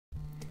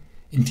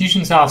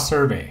Infusionsoft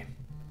survey.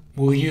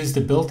 We'll use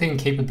the built-in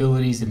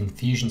capabilities of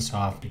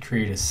Infusionsoft to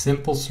create a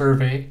simple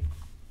survey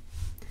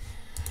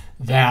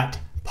that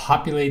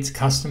populates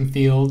custom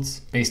fields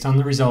based on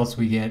the results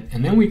we get,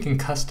 and then we can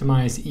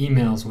customize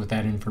emails with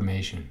that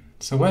information.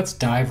 So let's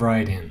dive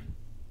right in.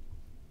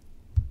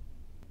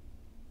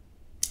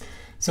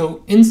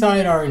 So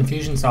inside our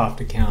Infusionsoft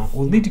account,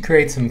 we'll need to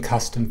create some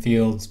custom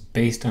fields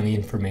based on the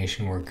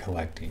information we're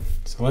collecting.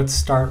 So let's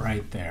start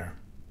right there.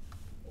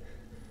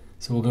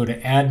 So we'll go to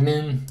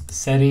Admin,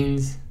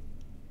 Settings,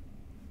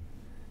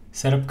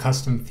 Set up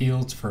Custom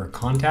Fields for a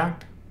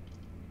contact.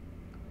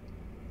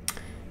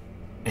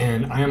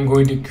 And I am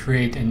going to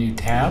create a new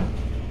tab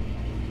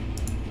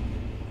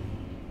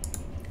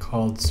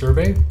called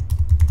Survey.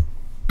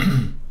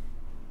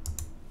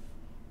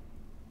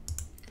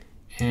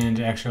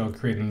 And actually I'll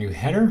create a new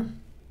header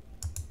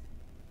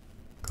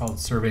called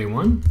Survey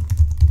 1.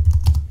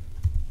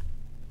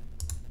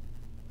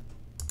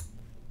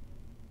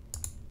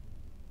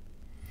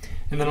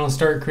 And then I'll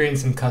start creating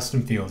some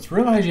custom fields.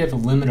 Realize you have a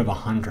limit of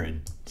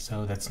 100,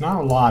 so that's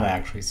not a lot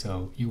actually,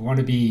 so you want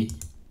to be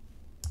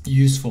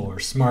useful or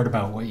smart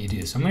about what you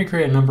do. So I'm going to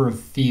create a number of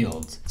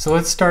fields. So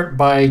let's start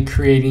by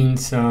creating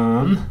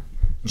some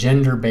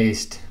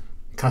gender-based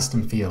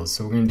custom fields.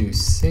 So we're going to do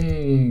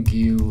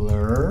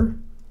singular,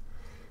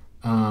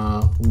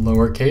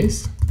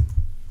 lowercase.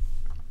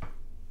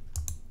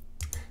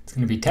 It's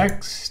going to be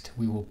text.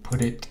 We will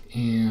put it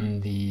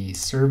in the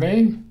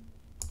survey.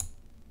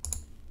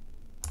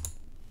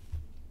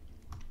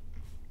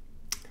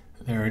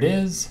 There it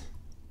is.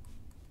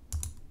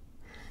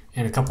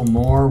 And a couple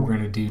more. We're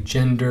going to do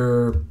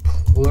gender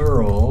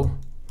plural.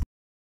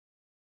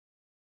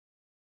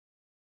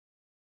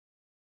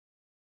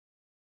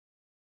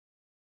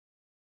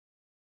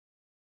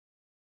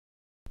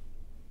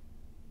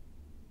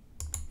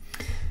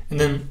 And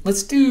then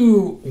let's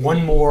do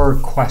one more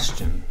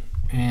question.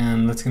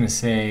 And let's going to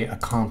say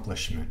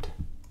accomplishment.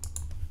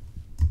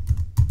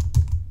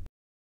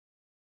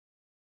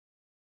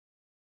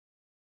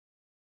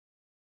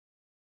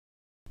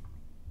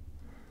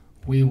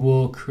 We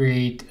will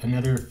create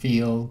another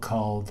field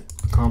called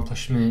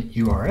accomplishment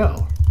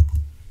URL.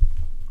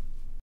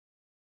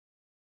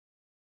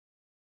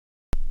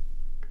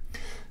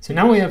 So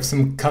now we have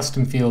some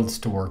custom fields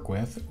to work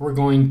with. We're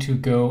going to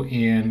go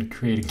and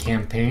create a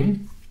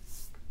campaign.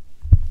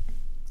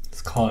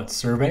 Let's call it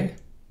survey.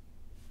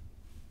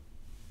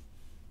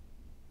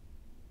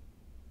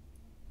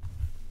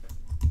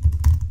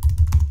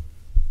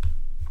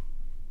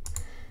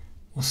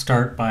 We'll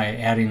start by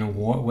adding a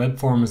web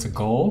form as a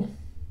goal.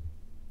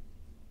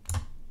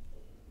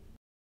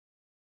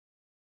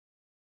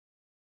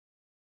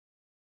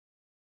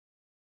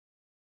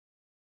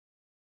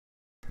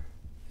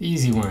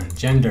 Easy one,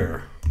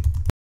 gender.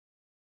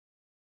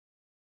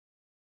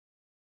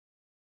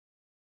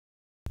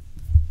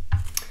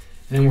 And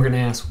then we're going to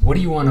ask, what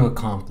do you want to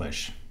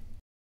accomplish?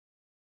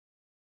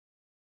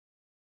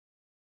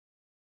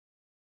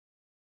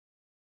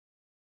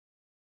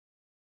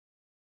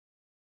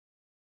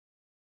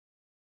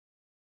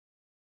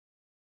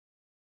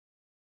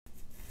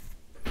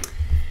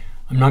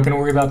 I'm not going to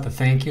worry about the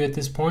thank you at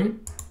this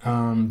point,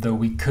 though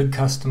we could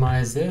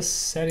customize this.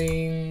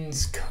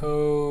 Settings,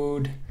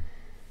 code.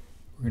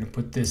 We're going to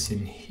put this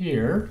in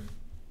here,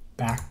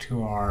 back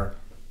to our...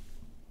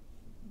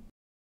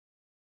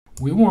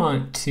 We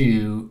want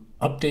to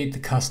update the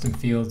custom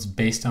fields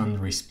based on the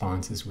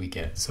responses we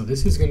get. So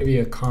this is going to be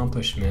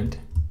accomplishment.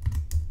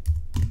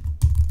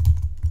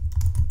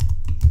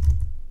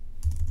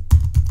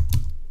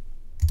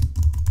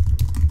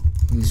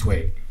 Lose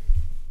weight.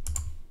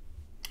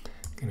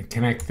 I'm going to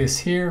connect this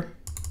here.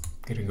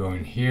 I'm going to go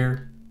in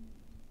here.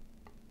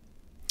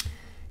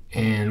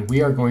 And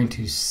we are going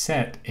to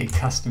set a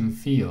custom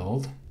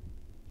field.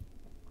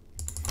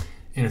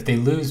 And if they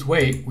lose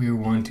weight, we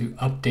want to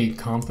update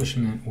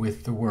accomplishment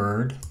with the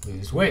word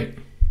lose weight.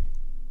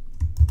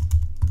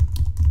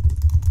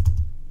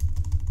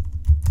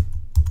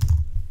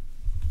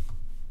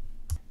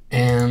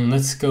 And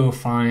let's go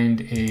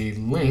find a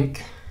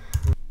link.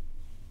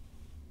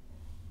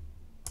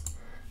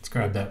 Let's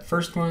grab that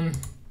first one.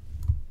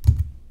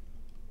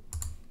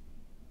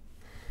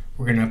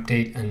 We're going to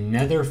update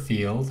another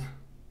field.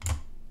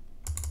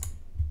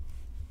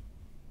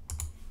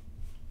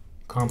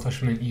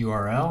 Accomplishment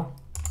URL.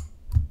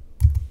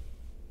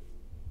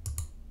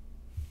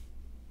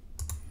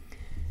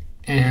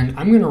 And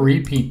I'm going to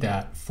repeat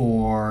that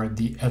for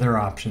the other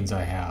options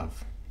I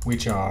have,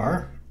 which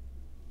are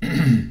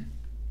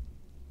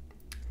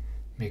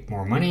make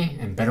more money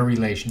and better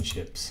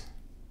relationships.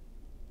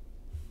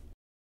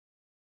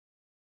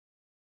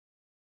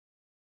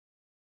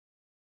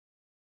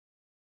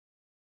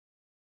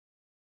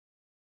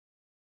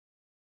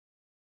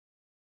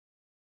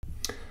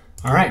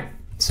 All right.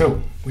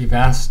 So we've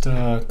asked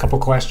a couple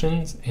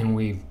questions and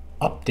we've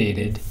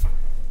updated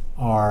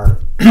our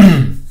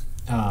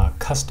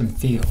custom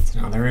fields.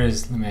 Now there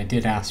is, I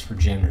did ask for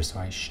gender, so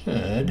I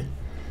should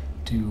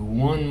do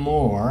one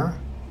more,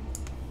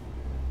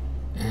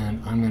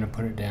 and I'm going to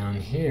put it down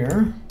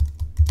here.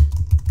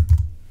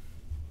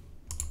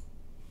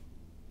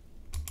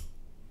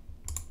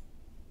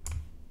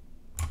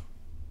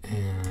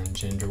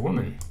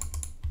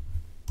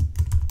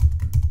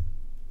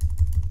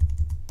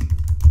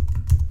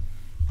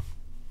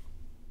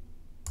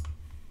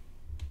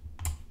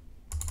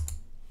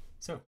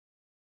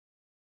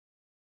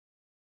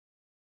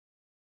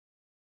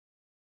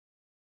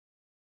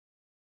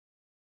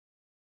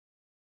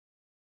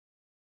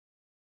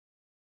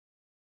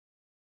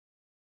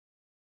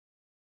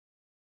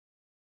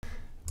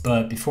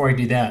 But before I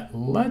do that,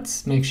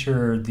 let's make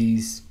sure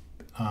these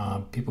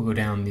people go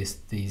down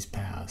these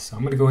paths. So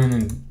I'm going to go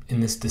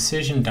in this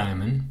decision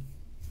diamond,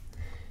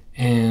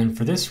 and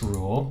for this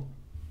rule,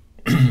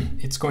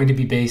 it's going to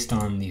be based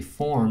on the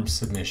form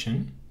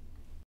submission.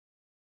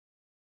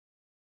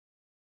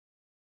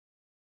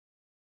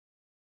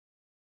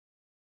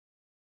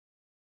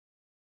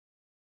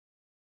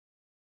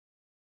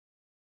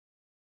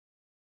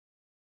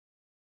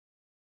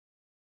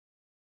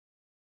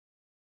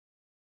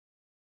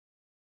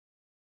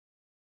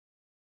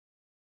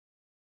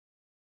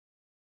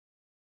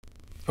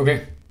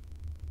 Okay.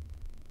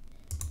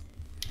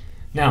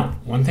 Now,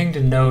 one thing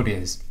to note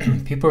is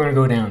people are going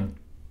to go down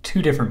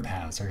two different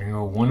paths. They're going to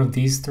go one of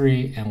these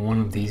three and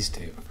one of these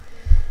two.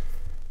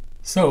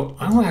 So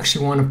I will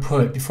actually want to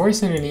put, before I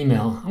send an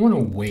email, I want to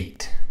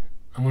wait.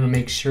 I want to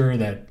make sure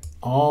that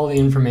all the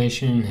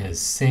information has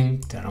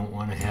synced. I don't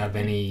want to have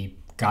any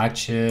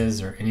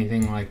gotchas or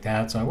anything like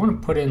that. So I want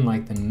to put in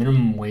like the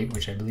minimum wait,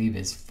 which I believe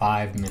is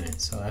 5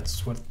 minutes. So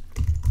that's what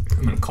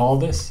I'm going to call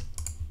this.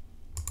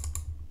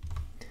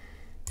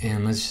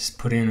 And let's just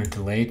put in a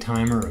delay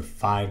timer of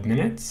 5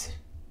 minutes.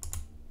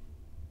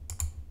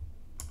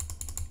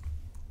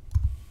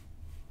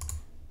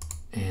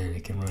 And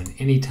it can run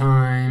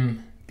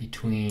anytime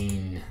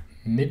between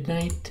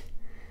midnight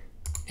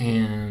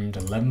and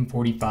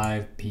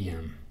 11:45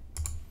 p.m.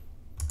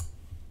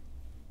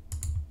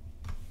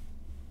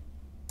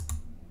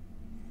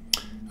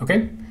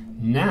 Okay,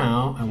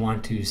 now I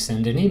want to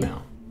send an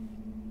email.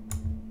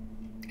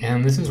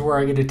 And this is where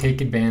I get to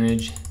take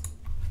advantage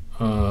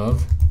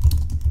of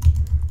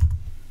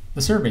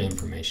the survey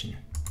information.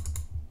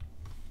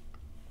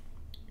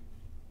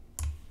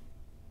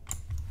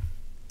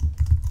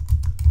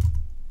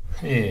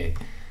 Hey,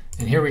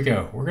 and here we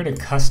go. We're going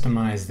to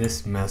customize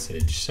this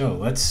message. So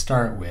let's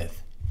start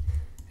with,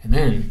 and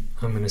then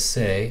I'm going to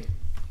say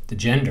the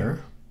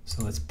gender.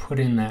 So let's put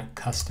in that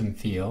custom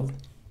field.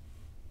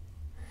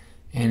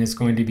 And it's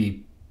going to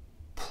be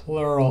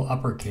plural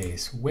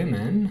uppercase,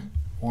 women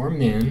or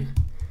men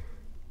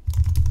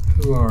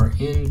who are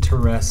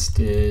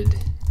interested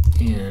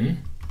in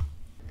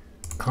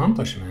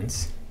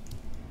accomplishments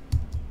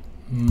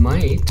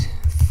might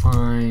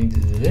find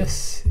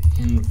this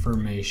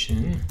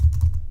information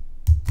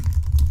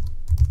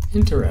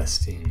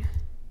interesting.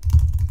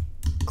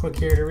 Click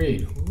here to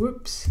read.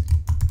 Whoops.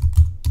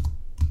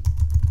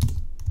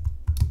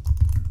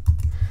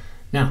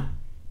 Now,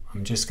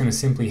 I'm just going to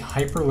simply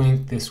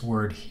hyperlink this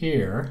word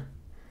here,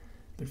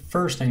 but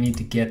first I need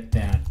to get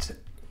that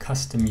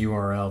custom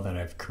URL that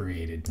I've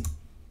created.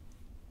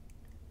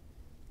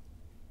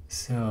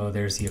 So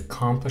there's the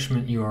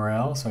accomplishment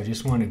URL. So I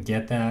just want to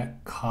get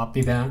that,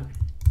 copy that,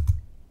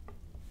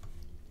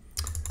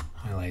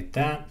 highlight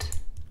that,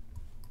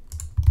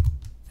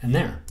 and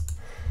there.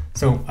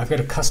 So I've got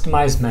a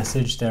customized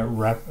message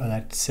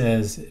that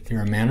says if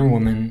you're a man or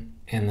woman,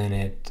 and then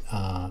it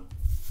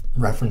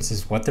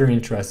references what they're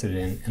interested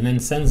in, and then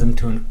sends them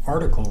to an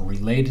article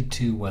related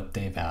to what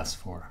they've asked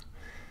for.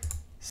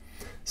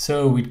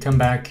 So we'd come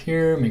back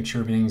here, make sure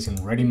everything's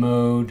in ready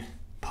mode,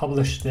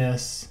 publish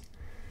this.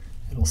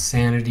 It'll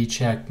sanity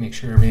check, make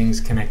sure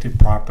everything's connected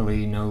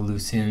properly, no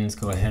loose ends,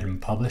 go ahead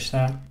and publish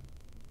that.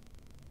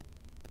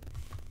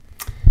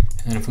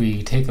 And then if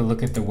we take a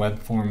look at the web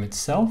form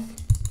itself,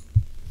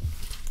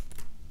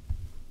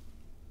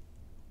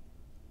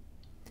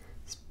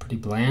 it's pretty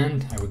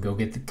bland. I would go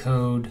get the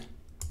code,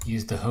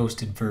 use the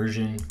hosted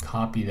version,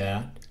 copy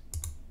that,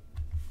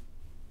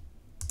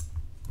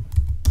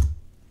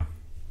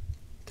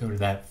 go to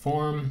that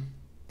form,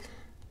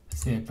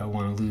 say if I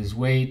want to lose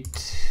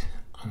weight,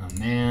 I'm a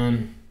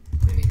man,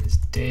 my name is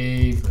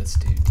Dave, let's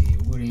do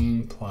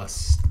dwooding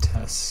plus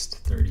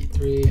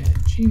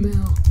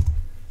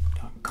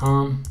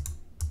test33@gmail.com.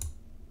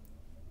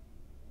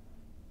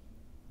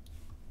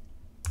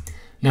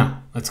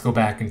 Now, let's go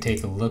back and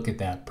take a look at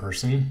that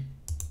person.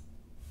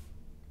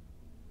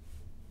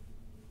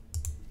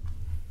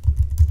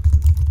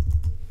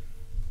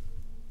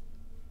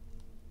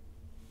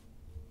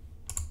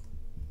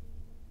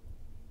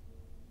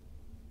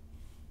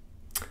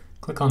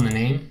 Click on the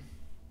name.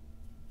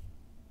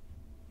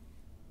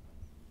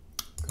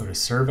 Go to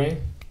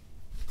survey,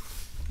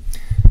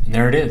 and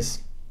there it is.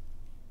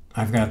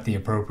 I've got the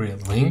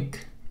appropriate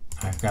link,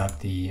 I've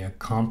got the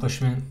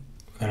accomplishment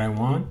that I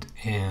want,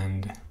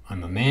 and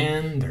I'm a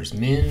man, there's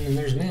men, and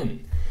there's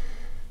men.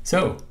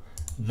 So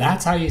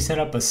that's how you set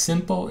up a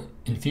simple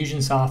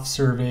Infusionsoft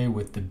survey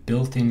with the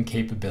built-in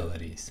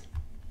capabilities.